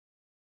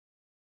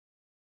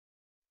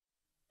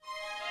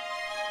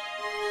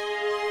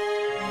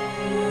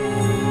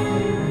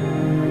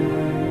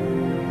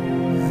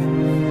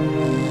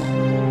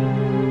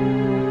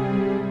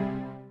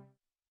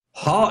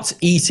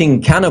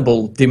Heart-eating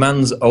cannibal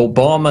demands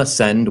Obama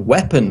send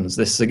weapons.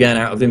 This is again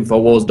out of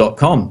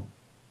Infowars.com.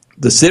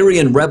 The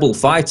Syrian rebel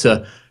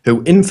fighter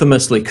who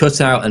infamously cut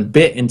out and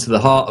bit into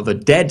the heart of a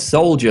dead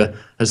soldier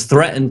has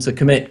threatened to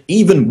commit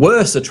even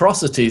worse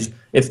atrocities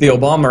if the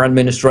Obama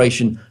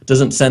administration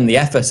doesn't send the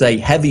FSA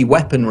heavy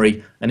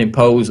weaponry and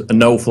impose a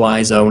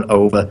no-fly zone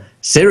over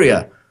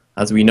Syria,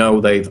 as we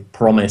know they've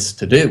promised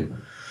to do.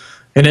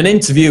 In an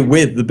interview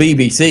with the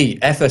BBC,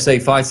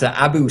 FSA fighter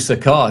Abu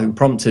Sakar, who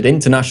prompted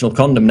international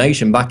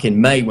condemnation back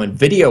in May when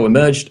video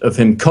emerged of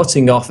him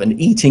cutting off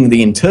and eating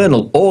the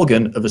internal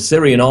organ of a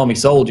Syrian army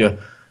soldier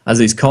as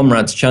his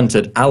comrades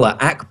chanted Allah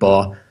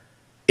Akbar,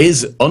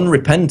 is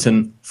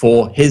unrepentant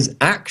for his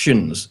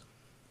actions.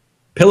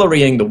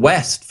 Pillorying the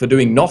West for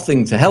doing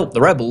nothing to help the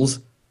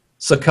rebels,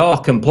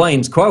 Sakar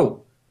complains,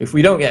 quote, "If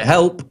we don't get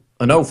help,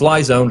 a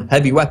no-fly zone,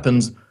 heavy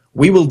weapons,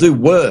 we will do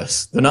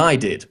worse than I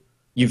did.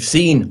 You've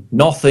seen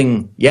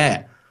nothing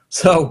yet."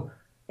 So,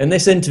 in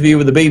this interview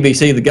with the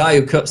BBC, the guy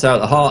who cuts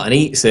out the heart and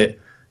eats it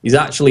is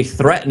actually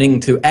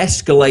threatening to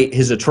escalate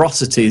his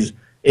atrocities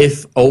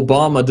if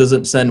Obama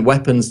doesn't send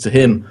weapons to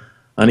him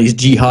and his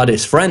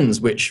jihadist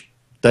friends, which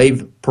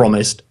they've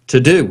promised to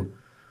do.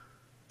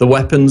 The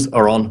weapons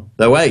are on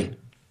their way.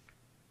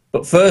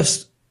 But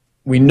first,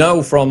 we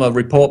know from a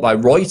report by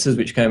Reuters,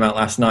 which came out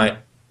last night,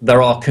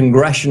 there are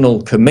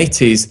congressional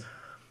committees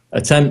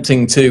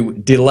attempting to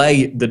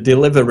delay the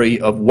delivery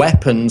of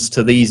weapons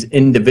to these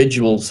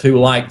individuals who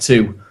like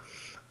to,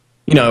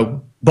 you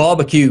know,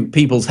 barbecue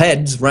people's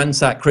heads,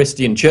 ransack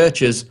Christian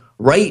churches,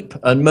 rape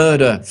and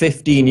murder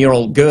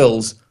 15-year-old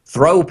girls,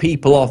 throw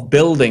people off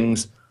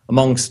buildings,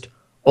 amongst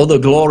other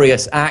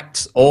glorious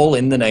acts, all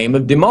in the name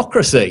of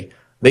democracy.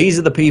 These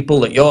are the people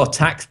that your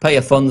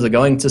taxpayer funds are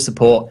going to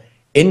support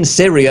in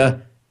Syria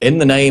in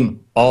the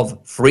name of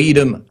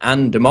freedom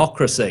and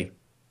democracy.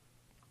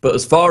 But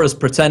as far as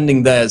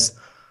pretending there's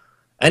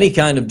any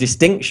kind of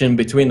distinction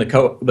between the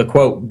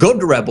quote,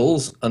 good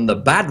rebels and the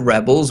bad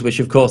rebels, which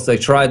of course they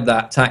tried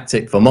that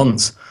tactic for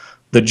months,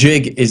 the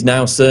jig is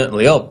now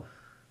certainly up.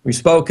 We've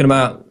spoken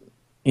about,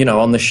 you know,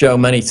 on the show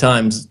many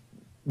times,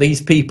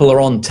 these people are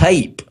on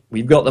tape.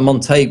 We've got them on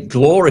tape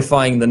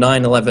glorifying the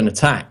 9/11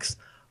 attacks,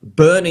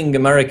 burning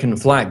American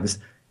flags,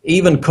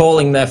 even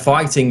calling their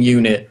fighting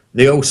unit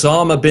the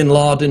Osama bin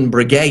Laden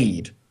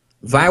Brigade,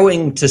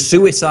 vowing to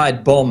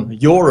suicide bomb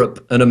Europe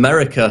and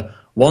America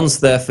once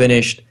they're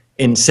finished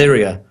in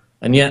Syria.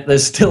 And yet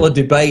there's still a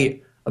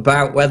debate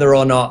about whether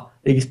or not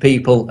these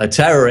people are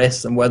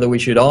terrorists and whether we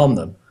should arm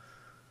them.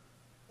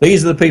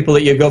 These are the people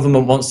that your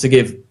government wants to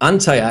give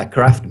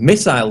anti-aircraft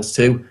missiles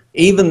to,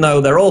 even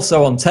though they're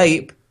also on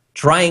tape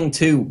trying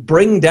to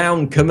bring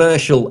down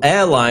commercial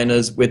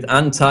airliners with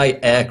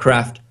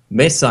anti-aircraft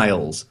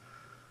missiles.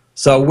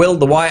 So will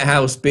the White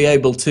House be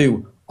able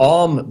to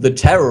arm the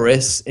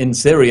terrorists in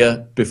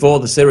Syria before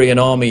the Syrian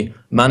army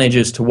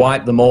manages to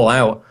wipe them all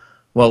out?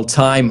 Well,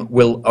 time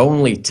will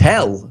only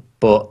tell,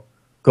 but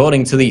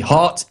according to the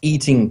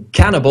heart-eating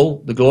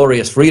cannibal, the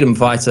glorious freedom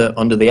fighter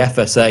under the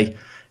FSA,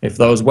 if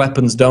those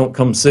weapons don't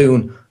come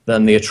soon,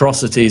 then the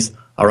atrocities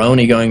are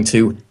only going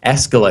to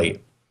escalate.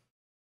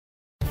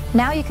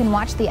 Now you can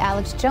watch The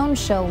Alex Jones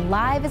Show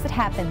live as it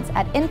happens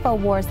at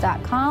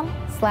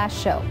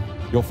Infowars.com/show.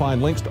 You'll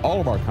find links to all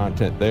of our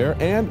content there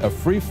and a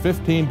free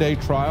 15-day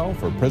trial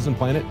for Prison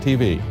Planet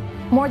TV.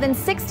 More than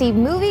 60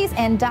 movies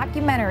and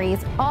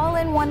documentaries all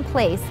in one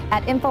place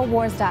at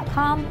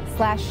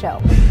Infowars.com/show.